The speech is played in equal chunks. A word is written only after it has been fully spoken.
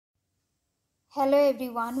Hello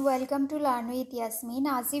everyone, welcome to Learn with Yasmin.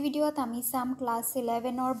 আজি ভিডিঅ'ত আমি চাম ক্লাছ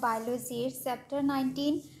 11ৰ বায়োলজিৰ চেপ্টাৰ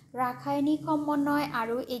 19 ৰাসায়নিক সমন্বয়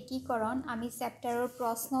আৰু একীকৰণ। আমি চেপ্টাৰৰ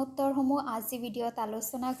প্ৰশ্ন উত্তৰসমূহ আজি ভিডিঅ'ত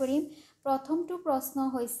আলোচনা কৰিম। প্ৰথমটো প্ৰশ্ন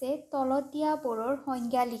হৈছে তলত দিয়া বোৰৰ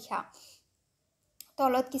সংজ্ঞা লিখা।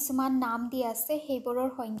 তলত কিছুমান নাম দিয়া আছে, সেইবোৰৰ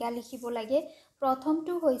সংজ্ঞা লিখিব লাগে।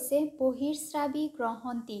 প্ৰথমটো হৈছে বহিঃস্ৰাৱী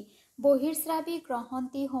গ্ৰহন্থী। বহিঃস্ৰাৱী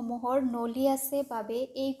গ্ৰহন্থীসমূহৰ নলী আছে বাবে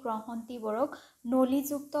এই গ্ৰহন্থীবোৰক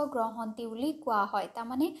নলীযুক্ত গ্ৰহন্থী বুলি কোৱা হয়।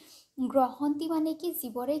 তাৰমানে গ্ৰহন্থী মানে কি,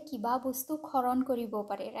 জীৱৰে কিবা বস্তু ক্ষৰণ কৰিব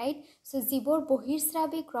পাৰে, ৰাইট। চ' যিবোৰ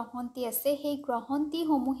বহিঃস্ৰাৱী গ্ৰহন্থী আছে, সেই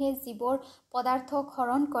গ্ৰহন্থীসমূহে যিবোৰ পদাৰ্থ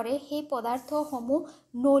ক্ষৰণ কৰে, সেই পদাৰ্থসমূহ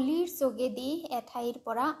নলীৰ যোগেদি এঠাইৰ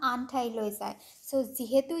পৰা আন ঠাইলৈ যায়। চ'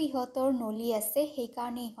 যিহেতু ইহঁতৰ নলী আছে,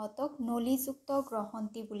 সেইকাৰণে ইহঁতক নলীযুক্ত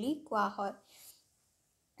গ্ৰহন্থী বুলি কোৱা হয়।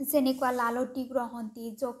 যেনেকুৱা লালতী গ্ৰহন্থী,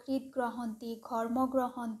 যকৃত গ্ৰহন্থী, ঘৰ্ম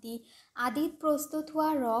গ্ৰহন্থী আদিত প্ৰস্তুত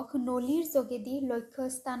হোৱা ৰস নলীৰ যোগেদি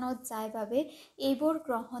লক্ষ্যস্থানত যায় বাবে এইবোৰ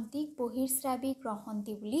গ্ৰহন্থীক বহিঃস্ৰাৱী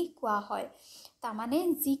গ্ৰহন্থী বুলি কোৱা হয়। তাৰমানে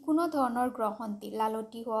যিকোনো ধৰণৰ গ্ৰহন্থী,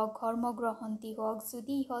 লালতী হওক, ঘৰ্ম গ্ৰহন্থী হওক,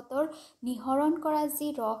 যদি ইহঁতৰ নিঃসৰণ কৰা যি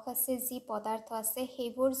ৰস আছে, যি পদাৰ্থ আছে,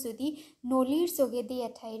 সেইবোৰ যদি নলীৰ যোগেদি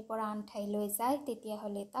এঠাইৰ পৰা আন ঠাইলৈ যায়,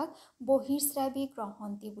 তেতিয়াহ'লে তাক বহিঃস্ৰাৱী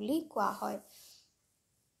গ্ৰহন্থী বুলি কোৱা হয়।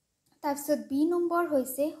 তাৰপিছত বি নম্বৰ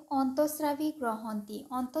হৈছে অন্তঃস্ৰাৱী গ্ৰহন্থী।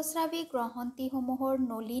 অন্তঃস্ৰাৱী গ্ৰহন্থীসমূহৰ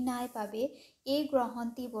নলী নাই বাবে এই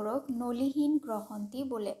গ্ৰহন্থীবোৰক নলীহীন গ্ৰহন্থী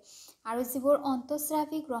বোলে। আৰু যিবোৰ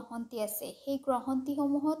অন্তঃস্ৰাৱী গ্ৰহন্থী আছে, সেই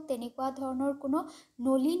গ্ৰহন্থীসমূহত তেনেকুৱা ধৰণৰ কোনো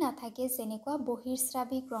নলী নাথাকে, যেনেকুৱা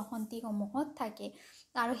বহিঃস্ৰাৱী গ্ৰহন্থীসমূহত থাকে,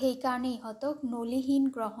 আৰু সেইকাৰণে ইহঁতক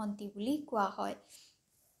নলীহীন গ্ৰহন্থী বুলি কোৱা হয়।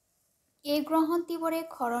 এই গ্ৰহন্থীবোৰে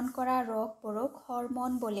ক্ষৰণ কৰা ৰসবোৰক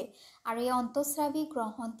হৰমন বোলে। আৰু এই অন্তঃস্ৰাৱী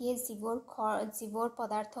গ্ৰহন্থীয়ে যিবোৰ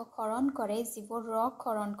পদাৰ্থ ক্ষৰণ কৰে, যিবোৰ ৰস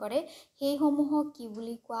ক্ষৰণ কৰে, সেইসমূহক কি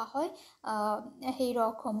বুলি কোৱা হয়? সেই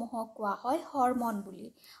ৰসসমূহক কোৱা হয় হৰমন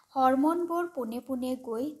বুলি। হৰমনবোৰ পোনে পোনে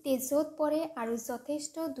গৈ তেজত পৰে আৰু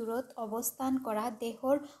যথেষ্ট দূৰত অৱস্থান কৰা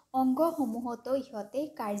দেহৰ অংগসমূহতো ইহঁতে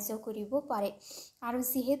কাৰ্য কৰিব পাৰে। আৰু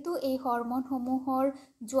যিহেতু এই হৰমনসমূহৰ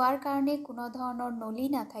যোৱাৰ কাৰণে কোনো ধৰণৰ নলী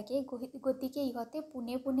নাথাকে, গতিকে ইহঁতে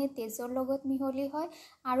পোনে পোনে তেজৰ লগত মিহলি হয়,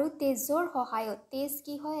 আৰু তেজৰ সহায়ত, তেজ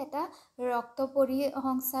কি হয়, এটা ৰক্ত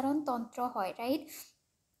পৰিসঞ্চাৰণ তন্ত্ৰ হয়, ৰাইট।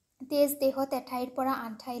 তেজ দেহত এঠাইৰ পৰা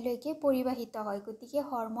আন ঠাইলৈকে পৰিবাহিত হয়। গতিকে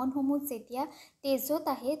হৰমনসমূহ যেতিয়া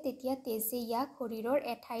তেজত আহে, তেতিয়া তেজে ইয়াক শৰীৰৰ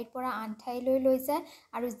এঠাইৰ পৰা আন ঠাইলৈ লৈ যায়,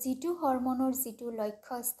 আৰু যিটো হৰমনৰ যিটো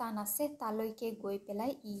লক্ষ্য স্থান আছে, তালৈকে গৈ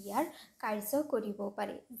পেলাই ইয়াৰ কাৰ্য কৰিব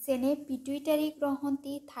পাৰে। যেনে পিটুইটাৰী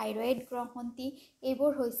গ্ৰহন্থী, থাইৰয়েড গ্ৰহন্থী,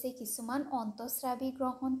 এইবোৰ হৈছে কিছুমান অন্তঃস্ৰাৱী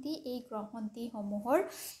গ্ৰহন্থী। এই গ্ৰহন্থীসমূহৰ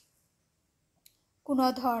কোনো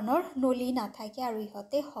ধৰণৰ নলী নাথাকে আৰু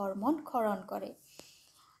ইহঁতে হৰমন ক্ষৰণ কৰে।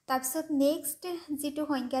 তাৰপিছত নেক্সট যিটো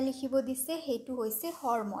সংজ্ঞা লিখিব দিছে, সেইটো হৈছে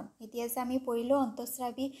হৰমন। এতিয়া যে আমি পঢ়িলোঁ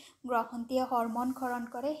অন্তঃস্ৰাৱী গ্ৰহন্থীয়ে হৰমন ক্ষৰণ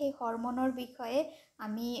কৰে, সেই হৰমনৰ বিষয়ে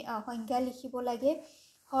আমি সংজ্ঞা লিখিব লাগে।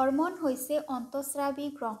 হৰমন হৈছে অন্তঃস্ৰাৱী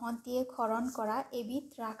গ্ৰহন্থীয়ে ক্ষৰণ কৰা এবিধ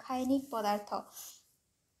ৰাসায়নিক পদাৰ্থ।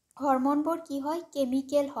 হৰমনবোৰ কি হয়?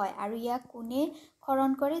 কেমিকেল হয়, আৰু ইয়াক কোনে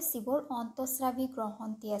ক্ষৰণ কৰে? যিবোৰ অন্তঃস্ৰাৱী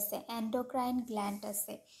গ্ৰহন্থী আছে, এণ্ডক্ৰাইন গ্লেণ্ড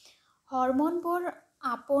আছে। হৰমনবোৰ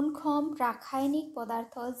আপোনক্ষম ৰাসায়নিক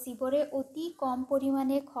পদাৰ্থ, যিবোৰে অতি কম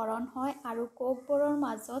পৰিমাণে ক্ষৰণ হয় আৰু কোষবোৰৰ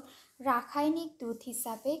মাজত ৰাসায়নিক দূত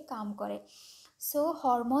হিচাপে কাম কৰে। চ'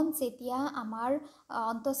 হৰমন যেতিয়া আমাৰ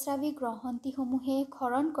অন্তঃস্ৰাৱী গ্ৰহন্থীসমূহে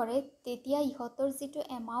ক্ষৰণ কৰে, তেতিয়া ইহঁতৰ যিটো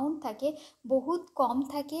এমাউণ্ট থাকে বহুত কম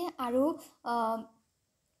থাকে, আৰু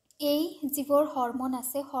এই যিবোৰ হৰমন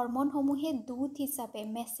আছে, হৰমনসমূহে দূত হিচাপে,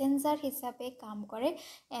 মেছেঞ্জাৰ হিচাপে কাম কৰে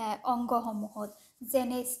অংগসমূহত।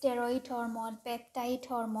 যেনে steroid hormone, peptide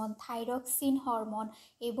hormone, thyroxine hormone,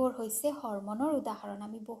 এইবোৰ হৈছে হৰমনৰ উদাহৰণ।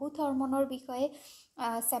 আমি বহুত হৰমনৰ বিষয়ে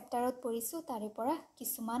চেপ্টাৰত পঢ়িছোঁ, তাৰে পৰা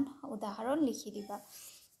কিছুমান উদাহৰণ লিখি দিবা।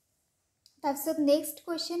 তাৰপিছত নেক্সট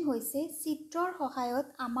কুৱেশ্যন হৈছে চিত্ৰৰ সহায়ত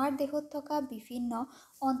আমাৰ দেহত থকা বিভিন্ন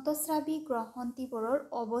অন্তঃস্ৰাৱী গ্ৰহন্থীবোৰৰ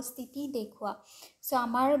অৱস্থিতি দেখুওৱা। চ'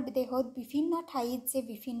 আমাৰ দেহত বিভিন্ন ঠাইত যে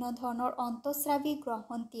বিভিন্ন ধৰণৰ অন্তঃস্ৰাৱী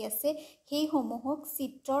গ্ৰহন্থী আছে, সেইসমূহক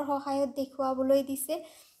চিত্ৰৰ সহায়ত দেখুৱাবলৈ দিছে।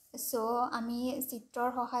 চ' আমি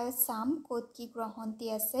চিত্ৰৰ সহায়ত চাম ক'ত কি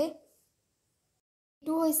গ্ৰহন্থী আছে।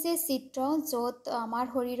 এইটো হৈছে চিত্ৰ, য'ত আমাৰ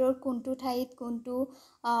শৰীৰৰ কোনটো ঠাইত কোনটো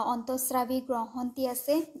অন্তঃস্ৰাৱী গ্ৰহন্থী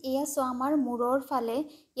আছে। এয়া চোৱা, আমাৰ মূৰৰ ফালে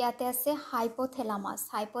ইয়াতে আছে হাইপথেলামাছ।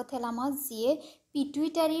 হাইপথেলামাছ যিয়ে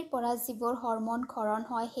পিটুইটাৰীৰ পৰা যিবোৰ হৰমন ক্ষৰণ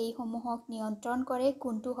হয়, সেইসমূহক নিয়ন্ত্ৰণ কৰে,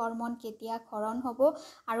 কোনটো হৰমন কেতিয়া ক্ষৰণ হ'ব।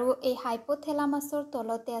 আৰু এই হাইপথেলামাছৰ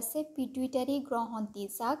তলতে আছে পিটুইটাৰী গ্ৰহন্থী,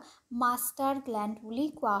 যাক মাষ্টাৰ গ্লেণ্ড বুলি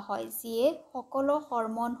কোৱা হয়, যিয়ে সকলো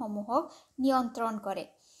হৰমনসমূহক নিয়ন্ত্ৰণ কৰে।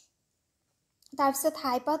 তাৰপিছত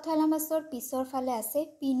হাইপথেলামাছৰ পিছৰ ফালে আছে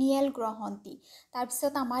পিনিয়েল গ্ৰহন্থি।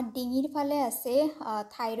 তাৰপিছত আমাৰ ডিঙিৰ ফালে আছে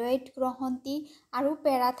থাইৰয়েড গ্ৰহন্থি আৰু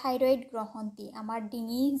পেৰাথাইৰয়েড গ্ৰহন্থি। আমাৰ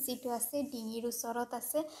ডিঙি যিটো আছে ডিঙিৰ ওচৰত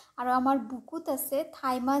আছে আৰু আমাৰ বুকুত আছে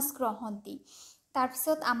থাইমাছ গ্ৰহন্থি।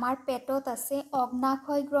 তাৰপিছত আমাৰ পেটত আছে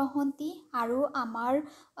অগ্নাশয় গ্ৰহন্থি আৰু আমাৰ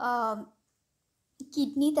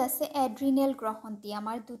কিডনিত আছে এড্ৰিনেল গ্ৰহন্থি।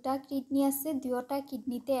 আমাৰ দুটা কিডনি আছে, দুয়োটা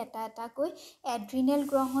কিডনিতে এটা এটাকৈ এড্ৰিনেল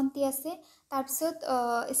গ্ৰহন্থি আছে। তাৰপিছত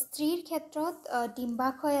স্ত্ৰীৰ ক্ষেত্ৰত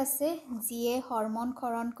ডিম্বাশয় আছে যিয়ে হৰমন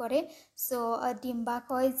ক্ষৰণ কৰে। চ'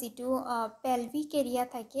 ডিম্বাশয় যিটো পেলভিক এৰিয়া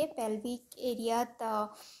থাকে, পেলভিক এৰিয়াত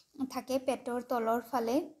থাকে পেটৰ তলৰ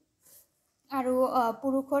ফালে। আৰু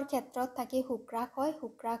পুৰুষৰ ক্ষেত্ৰত থাকে শুক্ৰাশয়,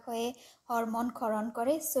 শুক্ৰাশয়ে হৰমন ক্ষৰণ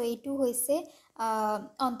কৰে। চ' এইটো হৈছে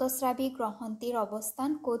অন্তঃস্ৰাৱী গ্ৰহন্থিৰ অৱস্থান।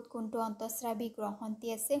 ক'ত কোনটো অন্তঃস্ৰাৱী গ্ৰহন্থি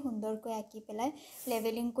আছে সুন্দৰকৈ আঁকি পেলাই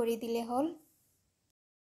লেবেলিং কৰি দিলে হ'ল।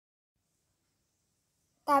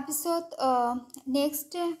 তাৰপিছত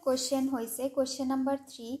নেক্সট কুৱেশ্যন হৈছে কুৱেশ্যন নম্বৰ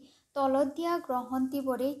 3। তলত দিয়া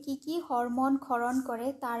গ্ৰহন্থিবোৰে কি হৰমন ক্ষৰণ কৰে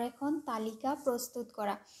তাৰ এখন তালিকা প্ৰস্তুত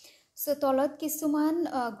কৰা। চ' তলত কিছুমান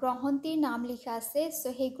গ্ৰহন্থিৰ নাম লিখা আছে।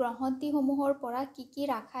 চ' সেই গ্ৰহন্থিসমূহৰ পৰা কি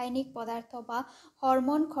ৰাসায়নিক পদাৰ্থ বা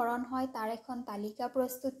হৰমন ক্ষৰণ হয় তাৰ এখন তালিকা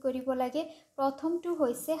প্ৰস্তুত কৰিব লাগে। প্ৰথমটো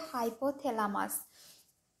হৈছে হাইপথেলামাছ।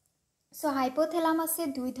 চ' হাইপথেলামাছে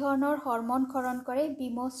দুই ধৰণৰ হৰমন ক্ষৰণ কৰে,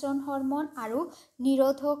 বিমোচন হৰমন আৰু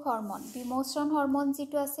নিৰোধক হৰমন। বিমোচন হৰমন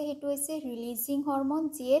যিটো আছে সেইটো হৈছে ৰিলিজিং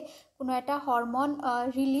হৰমন, যিয়ে কোনো এটা হৰমন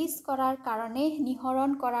ৰিলিজ কৰাৰ কাৰণে,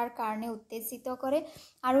 নিঃসৰণ কৰাৰ কাৰণে উত্তেজিত কৰে।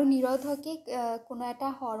 আৰু নিৰোধকে কোনো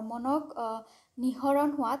এটা হৰমনক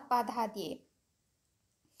নিঃসৰণ হোৱাত বাধা দিয়ে।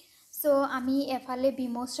 চ' আমি এফালে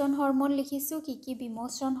বিমোচন হৰমন লিখিছোঁ, কি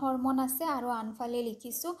বিমোচন হৰমন আছে, আৰু আনফালে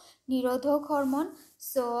লিখিছোঁ নিৰোধক হৰমন।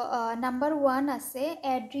 চ' নম্বৰ 1 আছে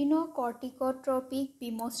এড্ৰিনোকৰ্টিকট্ৰপিক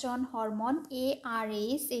বিমোচন হৰমন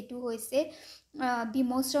ARH। এইটো হৈছে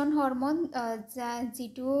বিমোচন হৰমন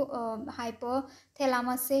যিটো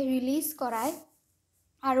হাইপথেলামাছে ৰিলিজ কৰায়।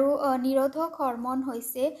 আৰু নিৰোধক হৰমন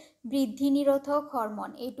হৈছে বৃদ্ধি নিৰোধক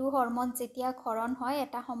হৰমন। এইটো হৰমন যেতিয়া ক্ষৰণ হয়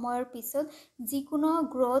এটা সময়ৰ পিছত যিকোনো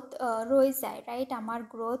গ্ৰ'থ ৰৈ যায়, ৰাইট, আমাৰ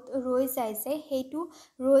গ্ৰ'থ ৰৈ যায় যে সেইটো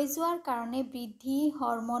ৰৈ যোৱাৰ কাৰণে বৃদ্ধি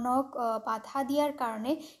হৰমনক বাধা দিয়াৰ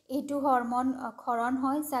কাৰণে এইটো হৰমন ক্ষৰণ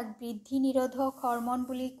হয়, যাক বৃদ্ধি নিৰোধক হৰমন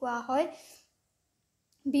বুলি কোৱা হয়।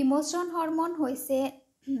 বিমোচন হৰমন হৈছে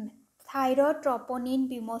থাইৰ'ট্ৰপনিন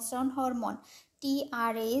বিমোচন হৰমন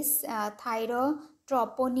TRH,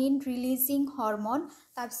 থাইৰ'ট্ৰপনিন ৰিলিজিং হৰমন।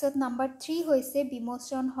 তাৰপিছত নম্বৰ 3 হৈছে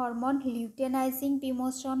বিমোচন হৰমন লিউটেনাইজিং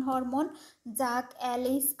বিমোচন হৰমন, যাক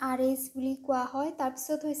LHRH বুলি কোৱা হয়।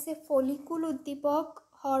 তাৰপিছত হৈছে ফলিকুল উদ্দীপক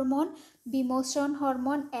hormone বিমোচন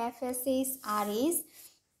hormone FSHRH।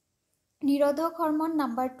 নিৰোধক hormone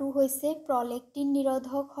number 2 হৈছে প্ৰলেক্টিন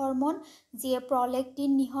নিৰোধক হৰমন, যিয়ে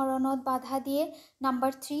প্ৰলেক্টিন নিঃসৰণত বাধা দিয়ে।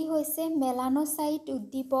 নম্বৰ 3 হৈছে মেলানোচাইট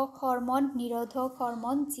উদ্দীপক হৰমন নিৰোধক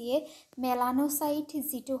হৰমন, যিয়ে মেলানোচাইট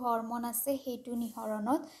যিটো হৰমন আছে সেইটো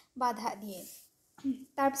নিঃসৰণত বাধা দিয়ে।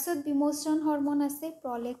 তাৰপিছত বিমোচন হৰমন আছে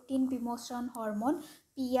প্ৰলেক্টিন বিমোচন হৰমন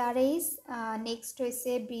PRH। নেক্সট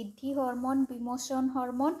হৈছে বৃদ্ধি হৰমন বিমোচন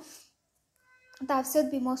হৰমন। তাৰপিছত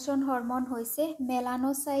বিমোচন হৰমন হৈছে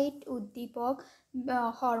মেলানোচাইট উদ্দীপক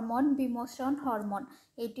হৰমন বিমোচন হৰমন।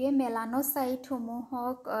 এইটোৱে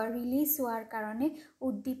মেলানোচাইটসমূহক ৰিলিজ হোৱাৰ কাৰণে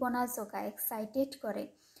উদ্দীপনা যোগায়, এক্সাইটেড কৰে।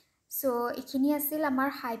 চ' এইখিনি আছিল আমাৰ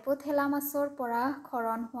হাইপথেলামাছৰ পৰা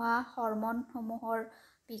ক্ষৰণ হোৱা হৰমনসমূহৰ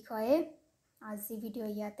বিষয়ে। আজি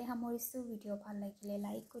ভিডিঅ' ইয়াতে সামৰিছোঁ। ভিডিঅ' ভাল লাগিলে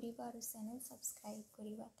লাইক কৰিবা আৰু চেনেল ছাবস্ক্ৰাইব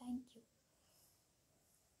কৰিবা। Thank U.